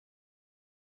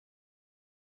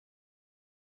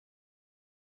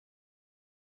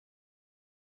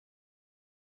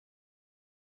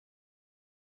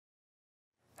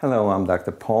Hello, I'm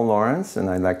Dr. Paul Lorenc, and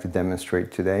I'd like to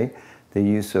demonstrate today the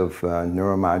use of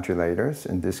neuromodulators,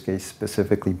 in this case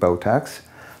specifically Botox,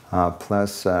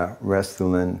 plus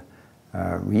Restylane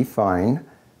Refine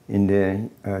in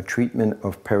the treatment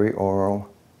of perioral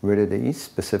Rhytids,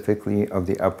 specifically of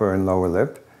the upper and lower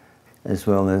lip, as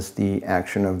well as the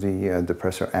action of the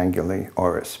depressor anguli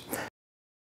oris.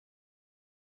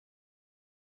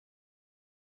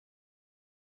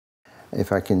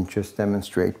 If I can just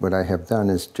demonstrate, what I have done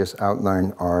is just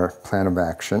outline our plan of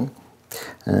action.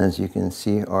 And as you can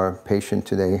see, our patient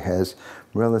today has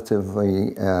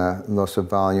relatively loss of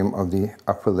volume of the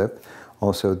upper lip.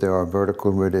 Also, there are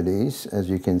vertical Rhytids, as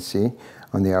you can see,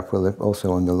 on the upper lip,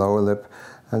 also on the lower lip.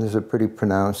 And there's a pretty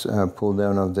pronounced pull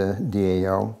down of the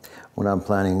DAO. What I'm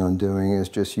planning on doing is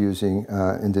just using,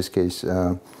 in this case,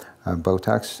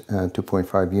 Botox,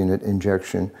 2.5 unit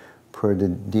injection per the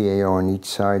DAO on each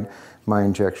side. My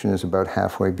injection is about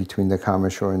halfway between the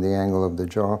commissure and the angle of the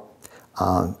jaw.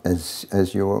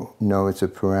 As you know, it's a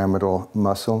pyramidal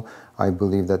muscle. I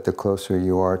believe that the closer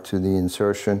you are to the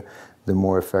insertion, the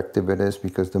more effective it is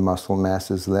because the muscle mass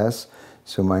is less.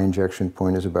 So my injection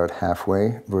point is about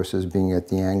halfway versus being at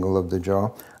the angle of the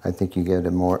jaw. I think you get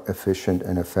a more efficient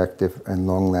and effective and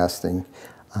long-lasting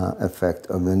effect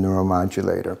of the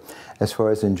neuromodulator. As far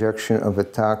as injection of a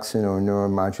toxin or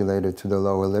neuromodulator to the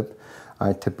lower lip,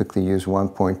 I typically use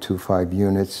 1.25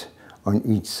 units on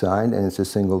each side, and it's a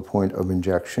single point of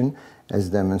injection, as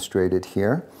demonstrated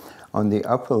here. On the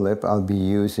upper lip, I'll be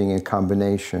using a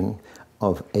combination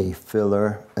of a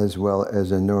filler as well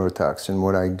as a neurotoxin.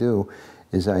 What I do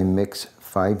is I mix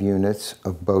 5 units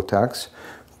of Botox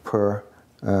per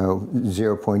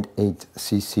 0.8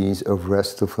 cc's of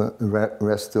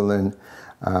Restylane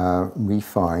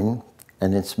Refine,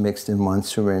 and it's mixed in one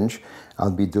syringe. I'll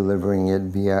be delivering it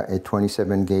via a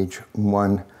 27 gauge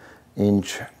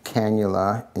 1-inch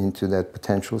cannula into that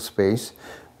potential space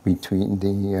between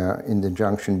the in the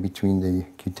junction between the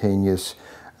cutaneous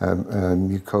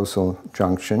mucosal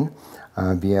junction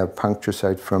via puncture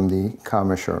site from the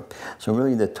commissure. So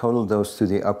really the total dose to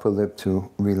the upper lip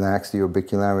to relax the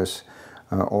orbicularis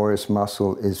oris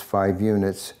muscle is 5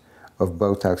 units of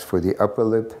Botox for the upper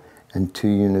lip and 2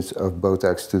 units of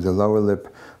Botox to the lower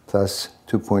lip, plus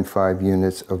 2.5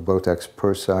 units of Botox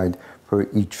per side per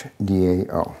each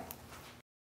DAO.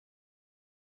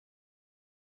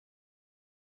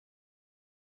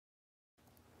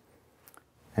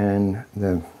 And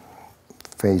the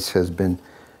face has been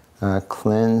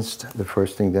cleansed. The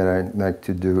first thing that I like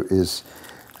to do is,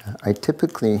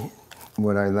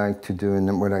 what I like to do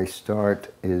and what I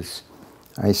start is,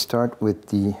 I start with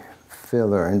the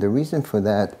filler. And the reason for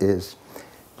that is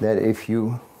that if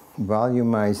you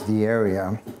volumize the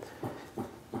area,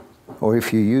 or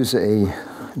if you use a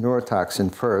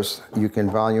neurotoxin first, you can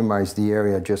volumize the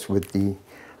area just with the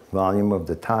volume of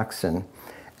the toxin,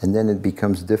 and then it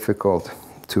becomes difficult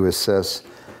to assess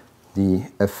the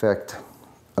effect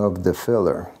of the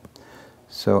filler.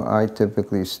 So I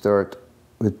typically start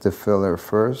with the filler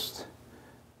first.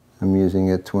 I'm using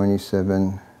a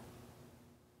 27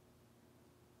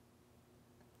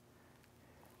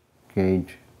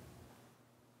 gauge.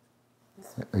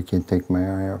 I can take my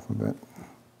eye off a bit.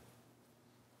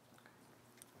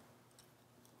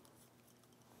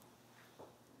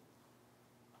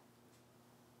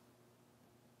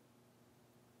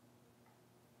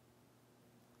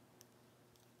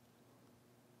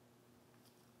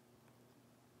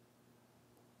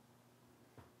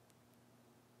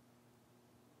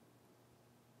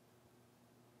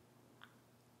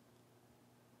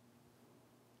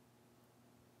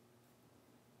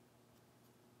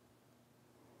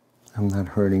 I'm not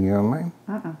hurting you, am I?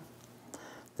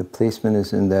 The placement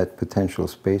is in that potential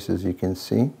space, as you can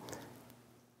see.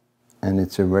 And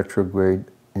it's a retrograde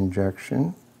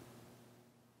injection.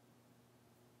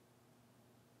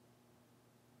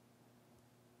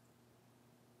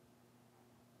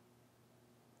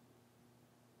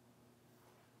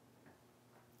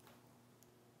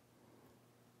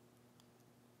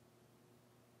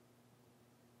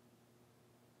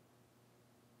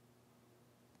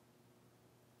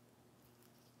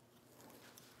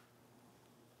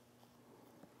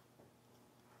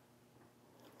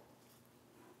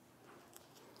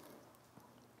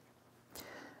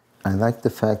 I like the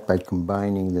fact by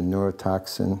combining the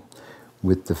neurotoxin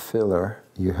with the filler,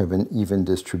 you have an even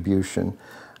distribution.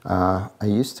 I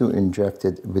used to inject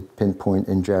it with pinpoint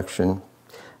injection,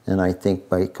 and I think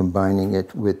by combining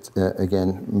it with,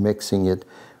 again, mixing it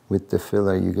with the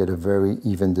filler, you get a very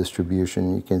even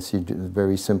distribution. You can see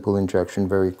very simple injection,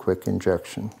 very quick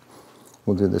injection.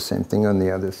 We'll do the same thing on the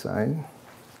other side.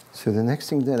 So the next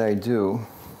thing that I do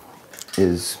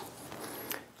is,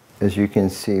 as you can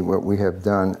see, what we have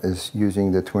done is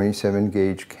using the 27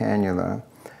 gauge cannula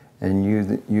and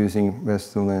using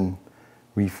Restylane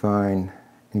Refine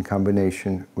in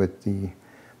combination with the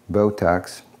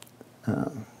Botox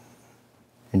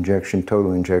injection.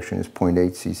 Total injection is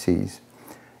 0.8 cc's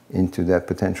into that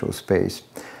potential space.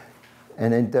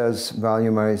 And it does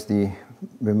volumize the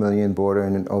vermilion border,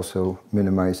 and it also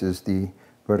minimizes the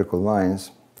vertical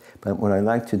lines. But what I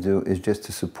like to do is just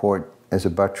to support as a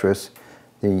buttress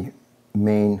the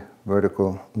main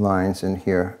vertical lines in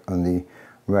here on the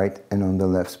right and on the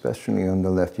left. Especially on the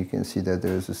left, you can see that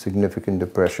there's a significant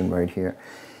depression right here.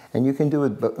 And you can do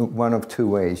it one of two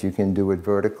ways. You can do it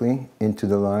vertically into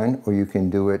the line, or you can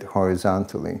do it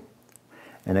horizontally.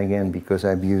 And again, because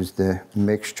I've used the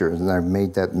mixture and I've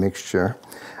made that mixture,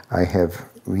 I have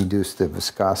reduced the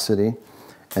viscosity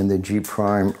and the G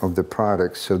prime of the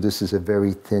product. So this is a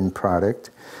very thin product.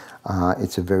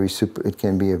 It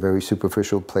can be a very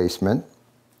superficial placement.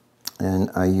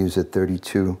 And I use a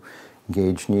 32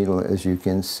 gauge needle, as you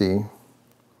can see.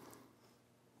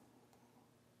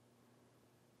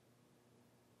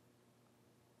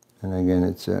 And again,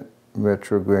 it's a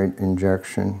retrograde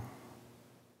injection.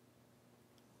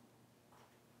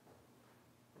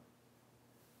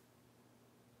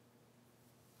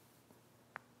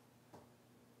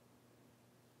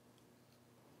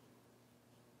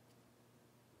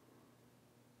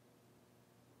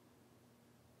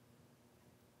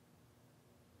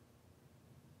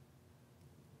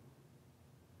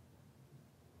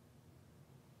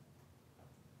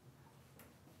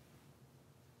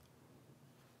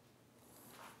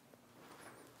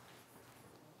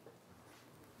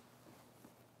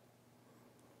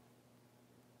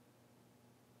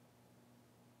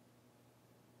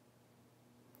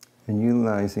 And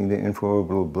utilizing the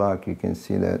infraorbital block, you can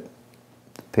see that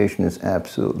the patient is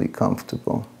absolutely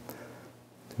comfortable.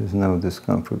 There's no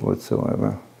discomfort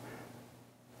whatsoever.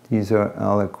 These are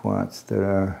aliquots that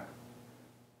are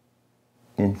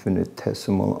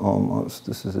infinitesimal almost.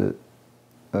 This is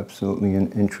absolutely an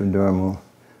intradermal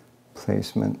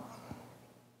placement.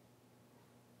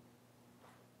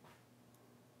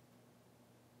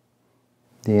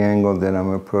 The angle that I'm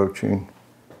approaching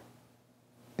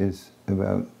is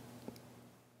about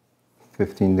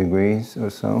 15 degrees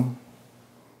or so.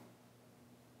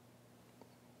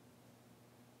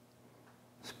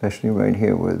 Especially right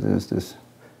here where there's this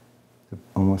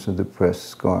almost a depressed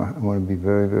scar. I want to be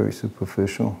very, very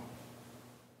superficial.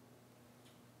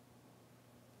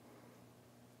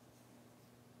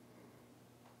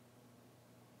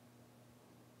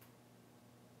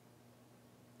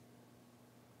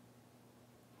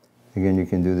 Again, you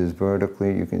can do this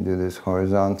vertically, you can do this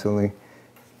horizontally.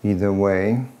 Either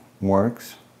way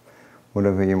works,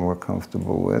 whatever you're more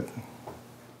comfortable with.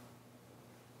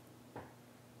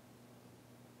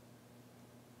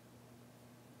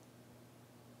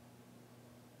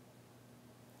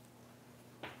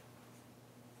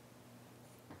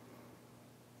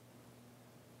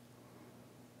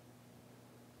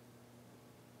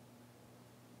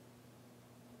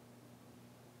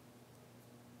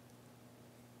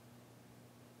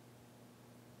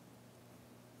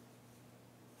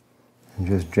 And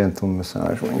just gentle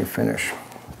massage when you finish.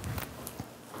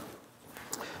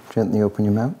 Gently open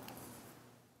your mouth.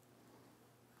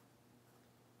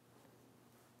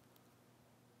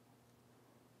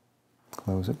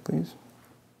 Close it, please.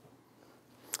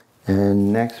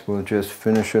 And next, we'll just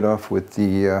finish it off with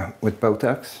with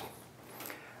Botox.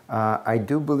 I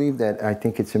do believe that I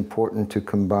think it's important to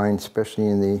combine, especially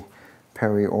in the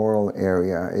perioral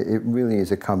area. It really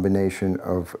is a combination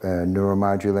of a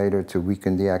neuromodulator to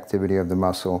weaken the activity of the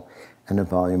muscle and a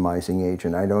volumizing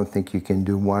agent. I don't think you can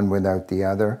do one without the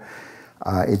other.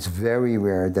 It's very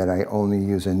rare that I only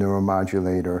use a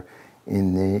neuromodulator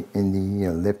in the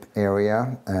lip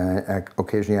area.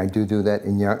 Occasionally I do that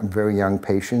in very young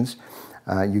patients.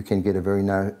 You can get a very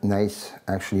nice,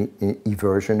 actually,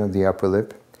 eversion of the upper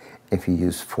lip if you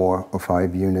use 4 or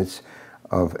 5 units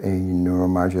of a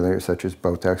neuromodulator such as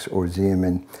Botox or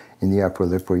Xeomin in the upper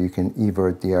lip, where you can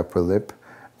evert the upper lip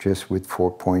just with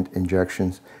 4-point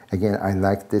injections. Again, I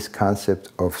like this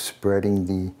concept of spreading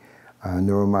the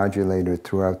neuromodulator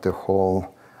throughout the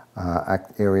whole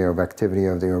area of activity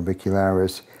of the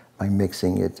orbicularis by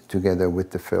mixing it together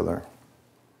with the filler.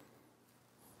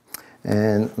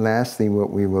 And lastly,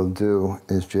 what we will do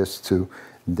is just to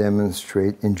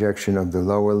demonstrate injection of the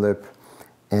lower lip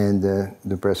and the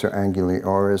depressor anguli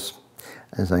oris.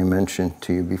 As I mentioned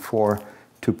to you before,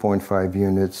 2.5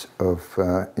 units of,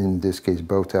 in this case,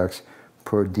 Botox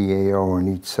per DAO on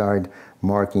each side.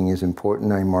 Marking is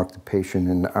important. I mark the patient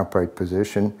in the upright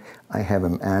position. I have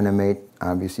them animate.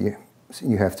 Obviously,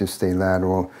 you have to stay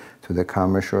lateral to the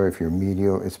commissure. If you're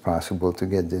medial, it's possible to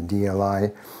get the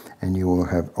DLI, and you will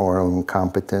have oral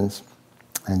incompetence,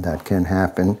 and that can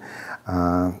happen.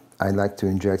 I like to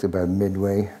inject about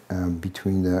midway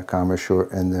between the commissure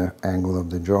and the angle of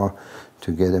the jaw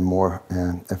to get a more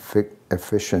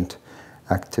efficient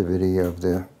activity of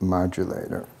the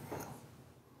modulator.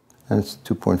 And it's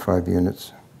 2.5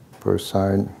 units per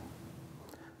side.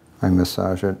 I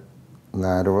massage it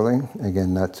laterally.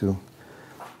 Again, not to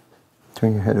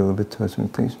turn your head a little bit towards me,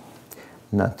 please.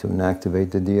 Not to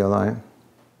inactivate the DLI.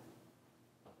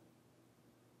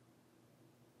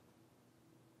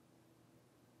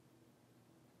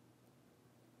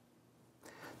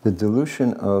 The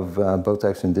dilution of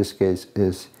Botox in this case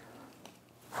is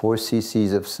 4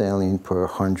 cc's of saline per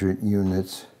 100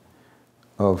 units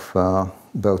of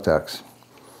Botox.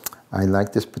 I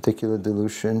like this particular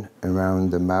dilution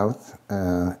around the mouth.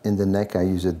 In the neck, I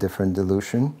use a different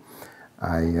dilution.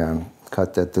 I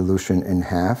cut that dilution in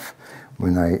half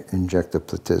when I inject the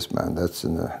platysma. That's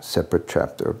in a separate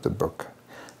chapter of the book.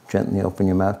 Gently open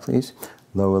your mouth, please.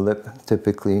 Lower lip,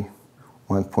 typically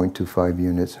 1.25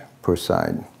 units per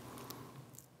side.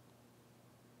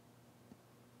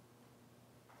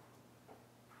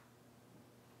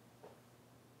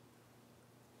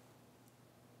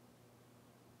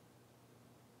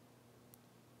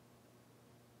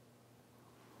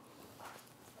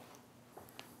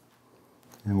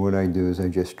 And what I do is I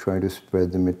just try to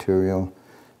spread the material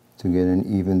to get an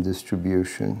even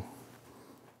distribution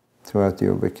throughout the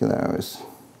auricularis,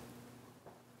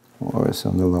 or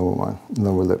on the lower one,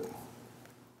 lower lip.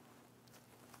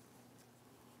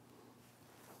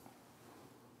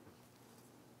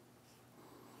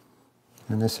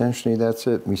 And essentially that's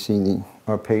it. We see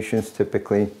our patients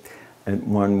typically at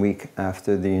 1 week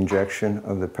after the injection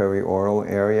of the perioral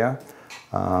area.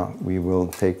 We will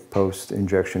take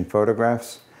post-injection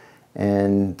photographs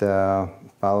and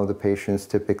follow the patients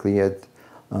typically at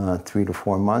 3 to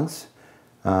 4 months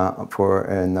for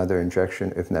another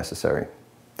injection if necessary.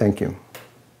 Thank you.